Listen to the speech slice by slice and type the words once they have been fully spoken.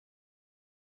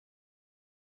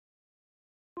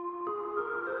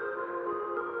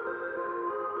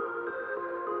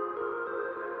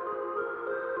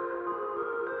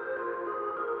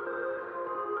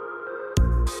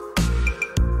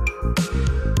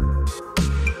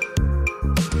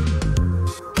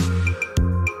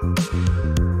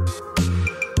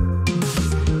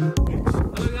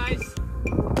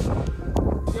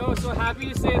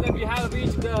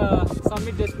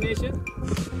destination.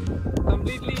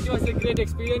 Completely, it was a great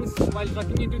experience while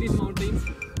trekking into these mountains.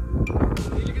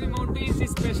 Nilgiri Mountains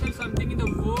is special, something in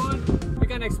the world we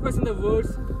can express in the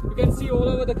words. You can see all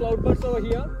over the cloudbursts over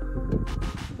here.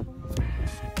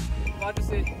 What to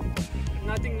say?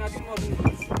 Nothing more than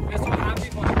words. We are so happy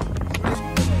for it.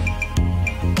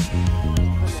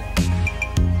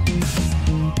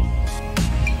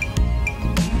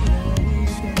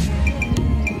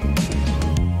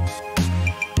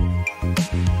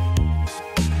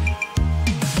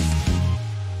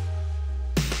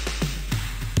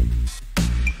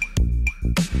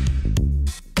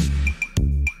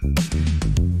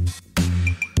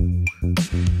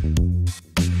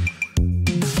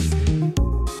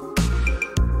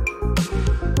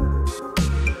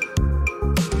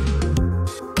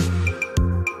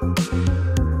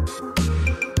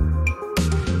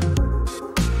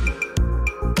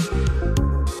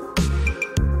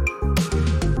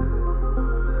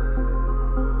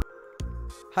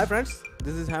 Hi friends,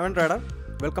 this is Heaven Rider.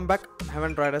 Welcome back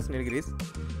Heaven Riders Nilgiris.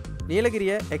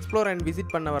 நீலகிரியை explore and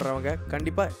visit பண்ண வர்றவங்க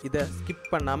கண்டிப்பாக இதை skip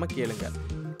பண்ணாமல் கேளுங்க.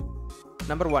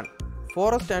 Number 1,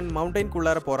 forest and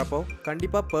மவுண்டெயின்குள்ளார போகிறப்போ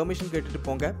கண்டிப்பாக permission கேட்டுட்டு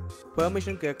போங்க.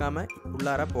 பெர்மிஷன் கேட்காம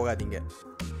உள்ளார போகாதீங்க.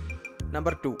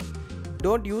 Number 2,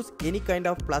 don't use any kind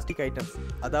of plastic items.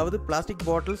 அதாவது plastic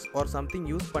bottles or something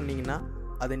use பண்ணிங்கன்னா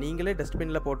அதை நீங்களே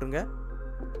டஸ்ட்பினில் போட்டுருங்க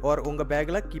ஆர் உங்கள்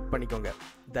பேக்கில் கீப் பண்ணிக்கோங்க.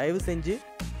 தயவு செஞ்சு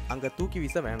அங்கே தூக்கி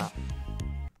வீச வேணாம்.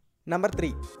 நம்பர் 3,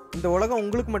 இந்த உலகம்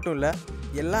உங்களுக்கு மட்டும் இல்லை,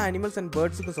 எல்லா அனிமல்ஸ் அண்ட்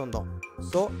பேர்ட்ஸுக்கும் சொந்தம்.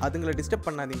 ஸோ அதுங்களை டிஸ்டர்ப்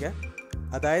பண்ணாதீங்க.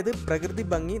 അതായത് പ്രകൃതി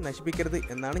ഭംഗി നശിപ്പിക്കരുത്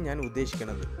എന്നാണ് ഞാൻ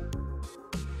ഉദ്ദേശിക്കുന്നത്.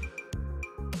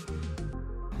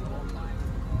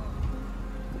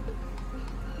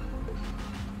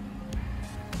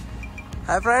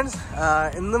 ഹായ് ഫ്രണ്ട്സ്,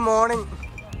 ഇന്ന് മോർണിംഗ്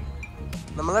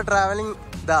നമ്മളെ ട്രാവലിംഗ്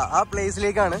ആ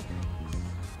പ്ലേസിലേക്കാണ്.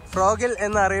 ഫ്രോഗിൽ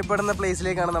എന്നറിയപ്പെടുന്ന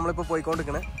പ്ലേസിലേക്കാണ് നമ്മളിപ്പോൾ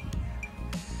പോയിക്കൊണ്ടിരിക്കുന്നത്.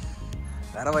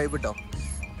 വേറെ വൈബ് കിട്ടോ,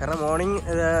 കാരണം മോർണിംഗ്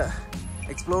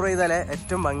എക്സ്പ്ലോർ ചെയ്താലേ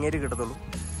ഏറ്റവും ഭംഗിയായിട്ട് കിട്ടത്തുള്ളൂ.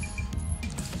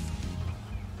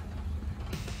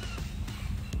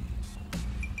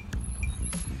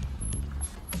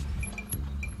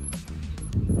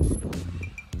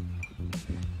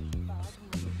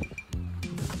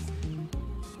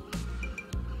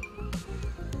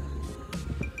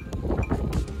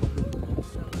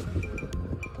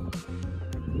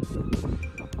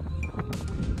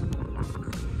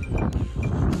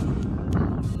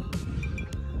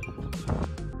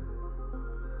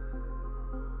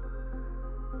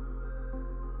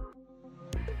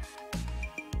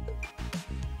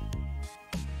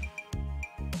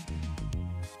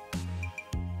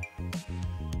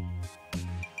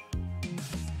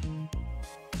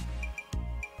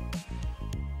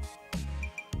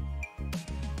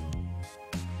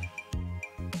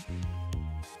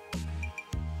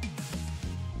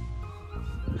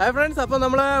 ഹായ് ഫ്രണ്ട്സ്, അപ്പോൾ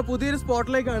നമ്മൾ പുതിയൊരു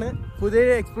സ്പോട്ടിലേക്കാണ്, പുതിയ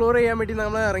എക്സ്പ്ലോർ ചെയ്യാൻ വേണ്ടി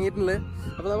നമ്മൾ ഇറങ്ങിയിട്ടുണ്ട്.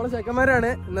 അപ്പോൾ നമ്മുടെ ചെക്കന്മാരാണ്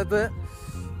ഇന്നത്തെ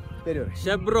പേര്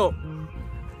ഷെബ്രോ,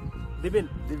 ദിബിൻ,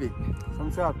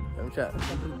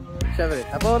 ഷെബർ.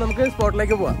 അപ്പോൾ നമുക്ക്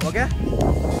സ്പോട്ടിലേക്ക് പോവാം. ഓക്കെ,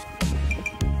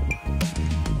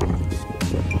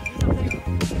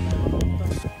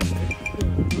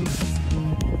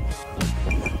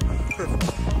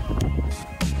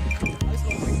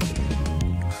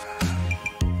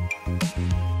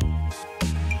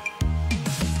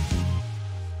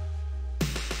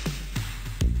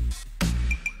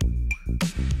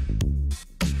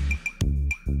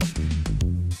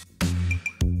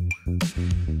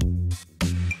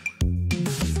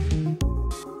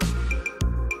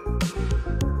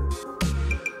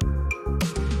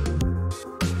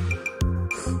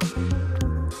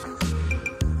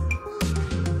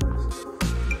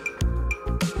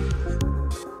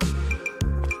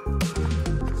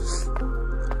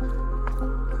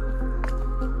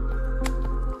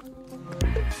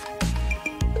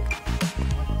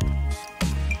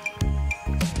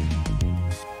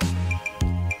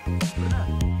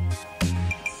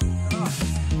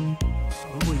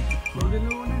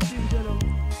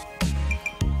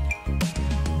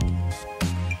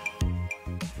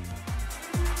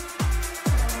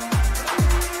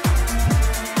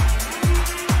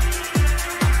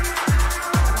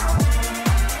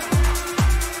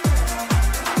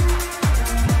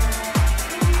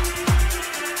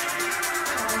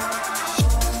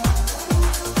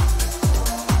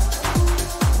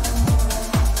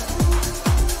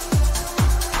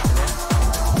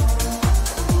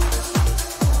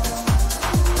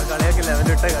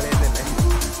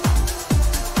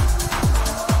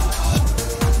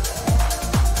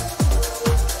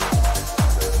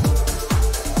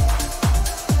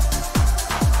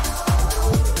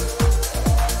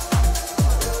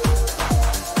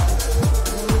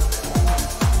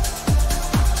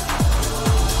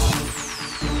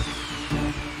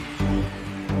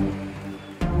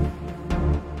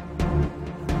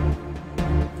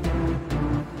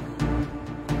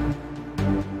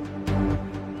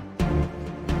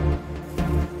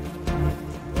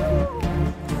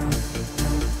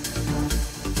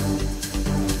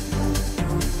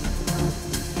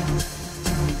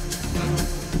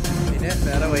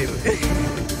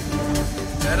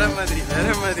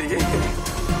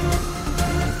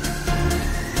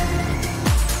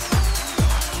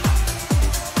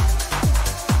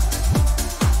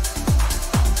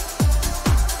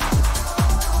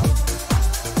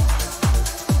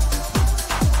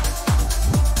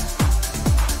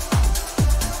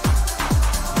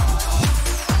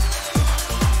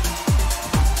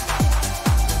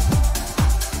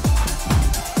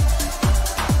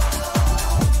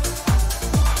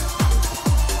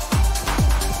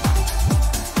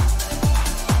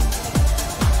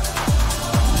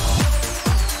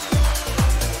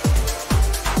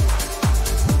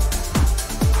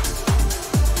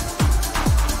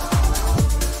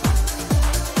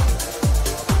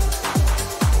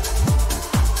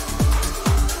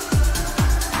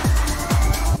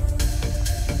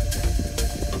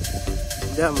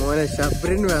 മോനെ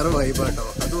ശബരിന് വേറെ വൈബാട്ടോ.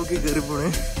 അത് നോക്കി കയറി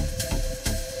പോണേ.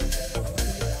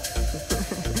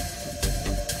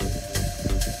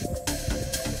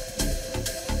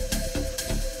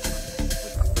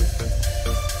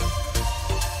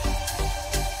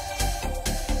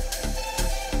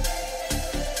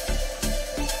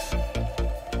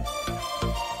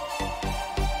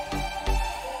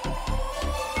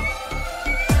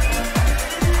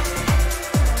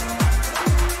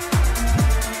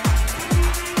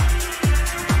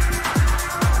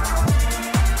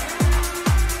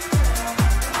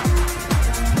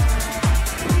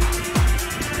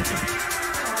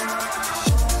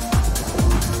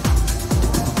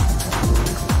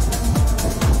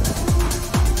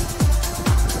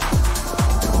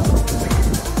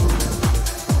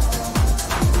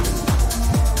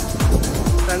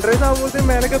 സൺറൈസ് ആകുമ്പോഴത്തേക്കും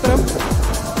മേലൊക്കെ എത്തണം.